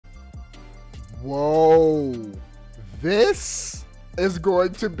Whoa. This is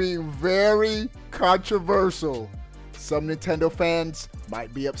going to be very controversial. Some Nintendo fans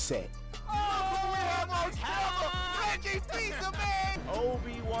might be upset.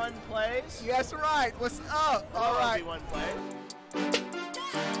 Obi-Wan plays? Yes, right. What's up? All right. Obi-Wan plays.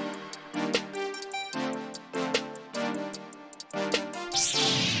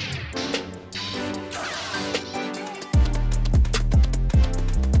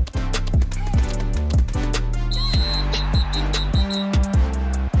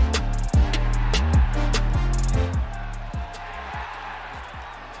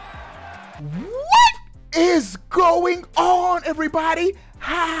 What is going on, everybody?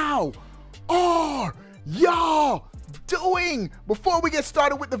 How are y'all doing? Before we get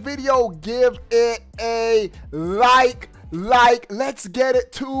started with the video, give it a like. Let's get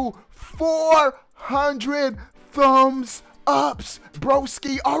it to 400 thumbs ups,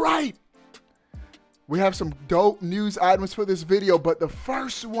 broski. All right. We have some dope news items for this video, but the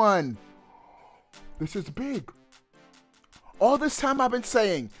first one, this is big. All this time I've been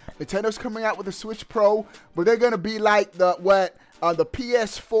saying Nintendo's coming out with a Switch Pro, but they're gonna be like the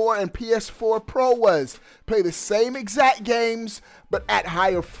PS4 and PS4 Pro was. Play the same exact games, but at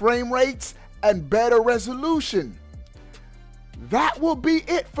higher frame rates and better resolution. That will be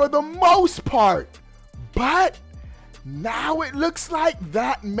it for the most part. But now it looks like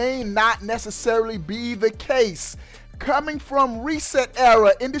that may not necessarily be the case. Coming from Reset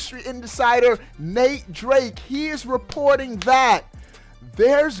Era, industry insider Nate Drake, he is reporting that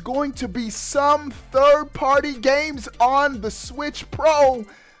there's going to be some third-party games on the Switch Pro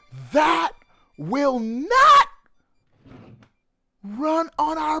that will not run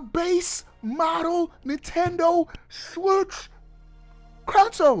on our base model Nintendo Switch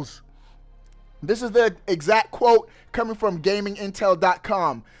consoles. This is the exact quote coming from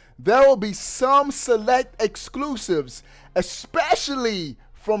GamingIntel.com. There will be some select exclusives, especially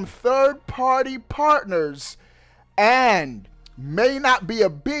from third-party partners, and may not be a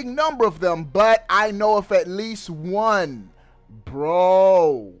big number of them, but I know of at least one.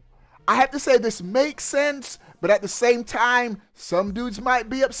 Bro, I have to say this makes sense, but at the same time, some dudes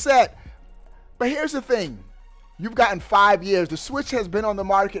might be upset. But here's the thing. You've gotten 5 years. The Switch has been on the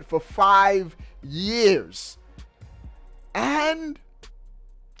market for 5 years. And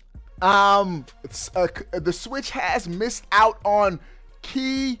the Switch has missed out on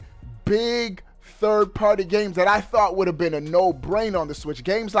key big third-party games that I thought would have been a no-brainer on the Switch.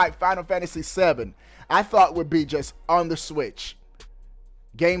 Games like Final Fantasy VII, I thought would be just on the Switch.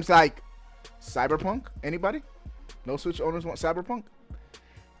 Games like Cyberpunk, anybody? No Switch owners want Cyberpunk?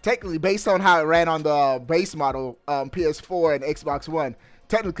 Technically, based on how it ran on the base model, PS4 and Xbox One,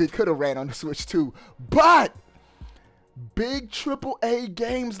 technically could have ran on the Switch too. But big AAA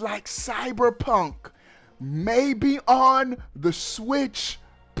games like Cyberpunk may be on the Switch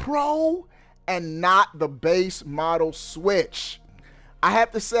Pro and not the base model Switch. I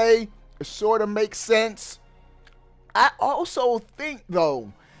have to say, it sort of makes sense. I also think,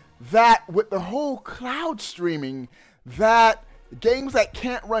 though, that with the whole cloud streaming, that games that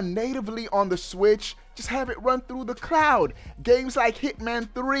can't run natively on the Switch, just have it run through the cloud. Games like Hitman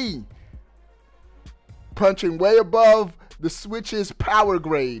 3, punching way above the Switch's power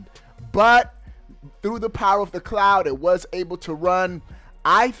grade, but through the power of the cloud, it was able to run.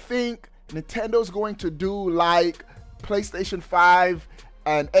 I think Nintendo's going to do like PlayStation 5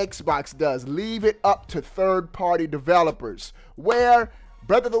 and Xbox does. Leave it up to third-party developers, where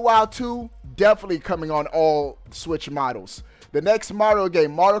Breath of the Wild 2 definitely coming on all Switch models. The next Mario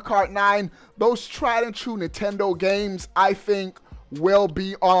game, Mario Kart 9, those tried and true Nintendo games, I think will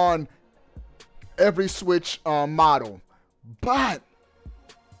be on every Switch model. But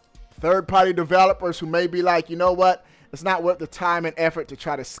third-party developers who may be like, you know what, it's not worth the time and effort to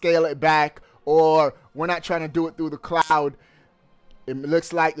try to scale it back, or we're not trying to do it through the cloud, it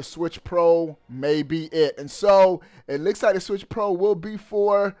looks like the Switch Pro may be it. And so it looks like the Switch Pro will be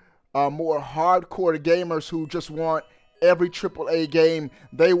for more hardcore gamers who just want every AAA game.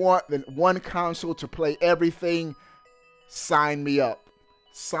 They want the one console to play everything. Sign me up.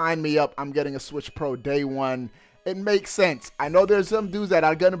 Sign me up. I'm getting a Switch Pro day one. It makes sense. I know there's some dudes that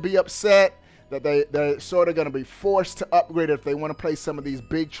are going to be upset that they're sort of going to be forced to upgrade if they want to play some of these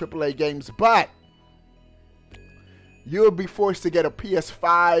big AAA games, but you'll be forced to get a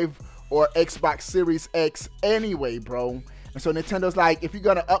PS5 or Xbox Series X anyway, bro. And so Nintendo's like, if you're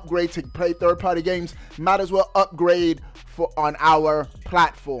going to upgrade to play third-party games, might as well upgrade on our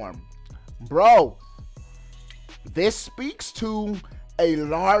platform. Bro, this speaks to a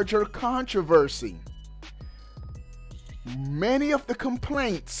larger controversy. Many of the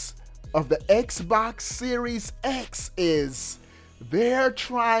complaints of the Xbox Series X is they're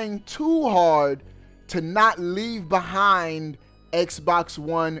trying too hard to not leave behind Xbox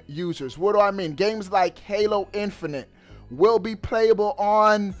One users. What do I mean? Games like Halo Infinite will be playable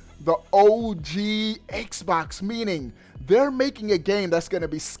on the OG Xbox, meaning they're making a game that's going to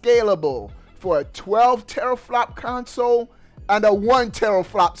be scalable for a 12 teraflop console and a 1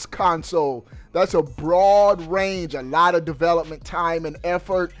 teraflops console. That's a broad range, a lot of development time and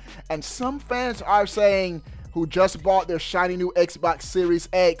effort. And some fans are saying, who just bought their shiny new Xbox Series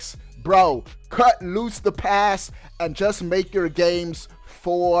X, bro, cut loose the past and just make your games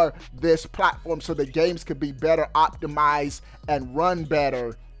for this platform so the games could be better optimized and run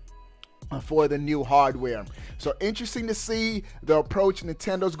better for the new hardware. So interesting to see the approach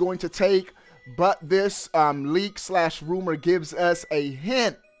Nintendo's going to take, but this leak / rumor gives us a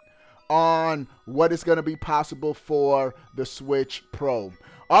hint on what is going to be possible for the Switch Pro.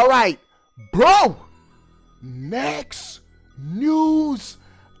 All right, bro, next news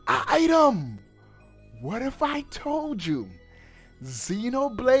item. What if I told you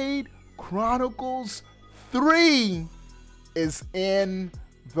Xenoblade Chronicles 3 is in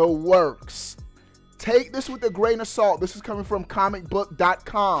the works? Take this with a grain of salt. This is coming from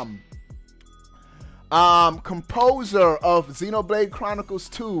comicbook.com. Composer of Xenoblade Chronicles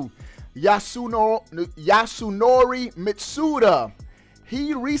 2, Yasunori Mitsuda,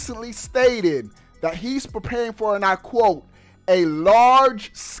 he recently stated that he's preparing for, and I quote, a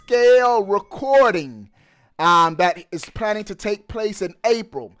large-scale recording that is planning to take place in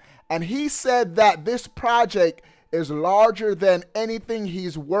April. And he said that this project is larger than anything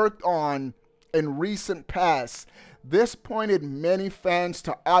he's worked on in recent past. This pointed many fans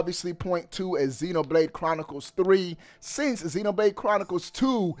to obviously point to as Xenoblade Chronicles 3, since Xenoblade Chronicles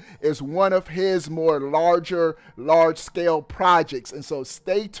 2 is one of his more large-scale projects. And so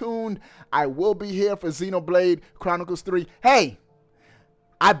stay tuned. I will be here for Xenoblade Chronicles 3. Hey,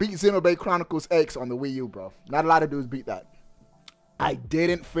 I beat Xenoblade Chronicles X on the Wii U, bro. Not a lot of dudes beat that. I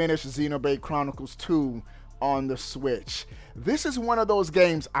didn't finish Xenoblade Chronicles 2 on the Switch. This is one of those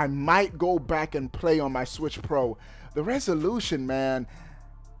games I might go back and play on my Switch Pro. The resolution, man.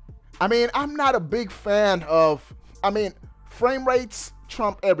 I mean, I'm not a big fan of, frame rates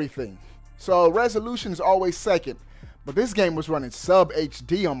trump everything. So resolution is always second. But this game was running sub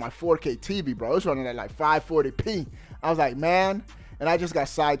HD on my 4K TV, bro. It was running at like 540p. I was like, man. And I just got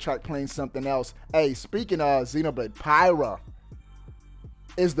sidetracked playing something else. Hey, speaking of Xenoblade, Pyra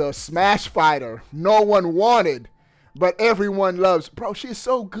is the Smash fighter no one wanted, but everyone loves. Bro, she's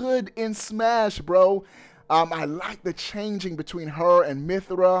so good in Smash, bro. I like the changing between her and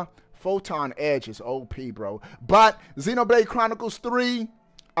Mythra. Photon Edge is OP, bro. But Xenoblade Chronicles 3,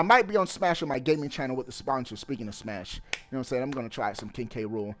 I might be on Smash on my gaming channel with the sponsor. Speaking of Smash, you know what I'm saying? I'm going to try some King K.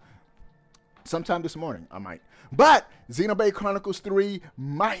 Rool. Sometime this morning, I might. But Xenoblade Chronicles 3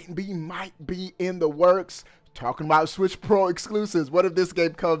 might be in the works. Talking about Switch Pro exclusives. What if this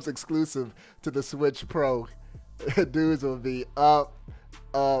game comes exclusive to the Switch Pro? Dudes will be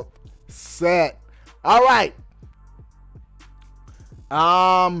upset. All right.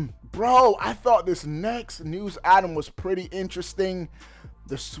 Bro, I thought this next news item was pretty interesting.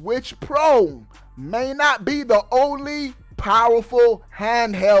 The Switch Pro may not be the only powerful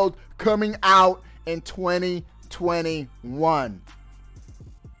handheld coming out in 2021.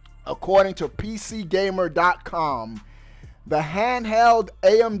 According to PCGamer.com, the handheld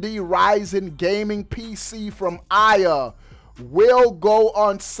AMD Ryzen gaming PC from Aya will go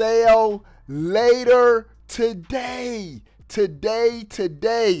on sale later today.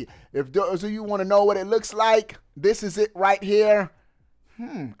 Today. If those of you want to know what it looks like, this is it right here.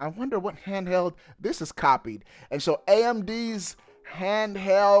 I wonder what handheld this is copied. And so AMD's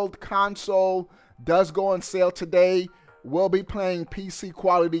handheld console does go on sale today. We'll be playing PC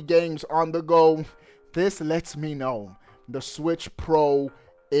quality games on the go. This lets me know the Switch Pro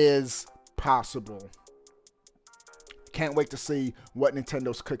is possible. Can't wait to see what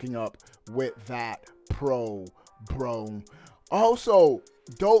Nintendo's cooking up with that Pro, bro. Also,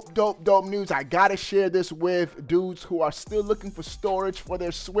 dope news. I gotta share this with dudes who are still looking for storage for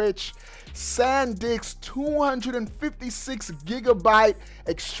their Switch. SanDisk's 256 gigabyte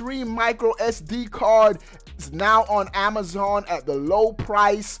extreme micro SD card is now on Amazon at the low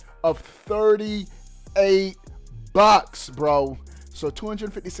price of $38, bro. So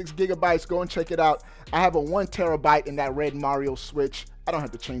 256 gigabytes, go and check it out. I have a 1 terabyte in that red Mario Switch. I don't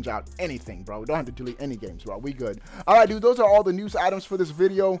have to change out anything, bro. Don't have to delete any games, bro. We good. All right, dude, those are all the news items for this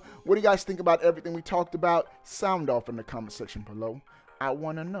video. What do you guys think about everything we talked about? Sound off in the comment section below. I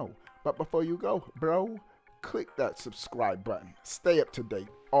want to know. But before you go, bro, click that subscribe button. Stay up to date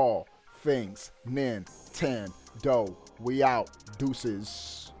all things. Nintendo. We out.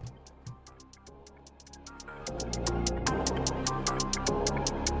 Deuces.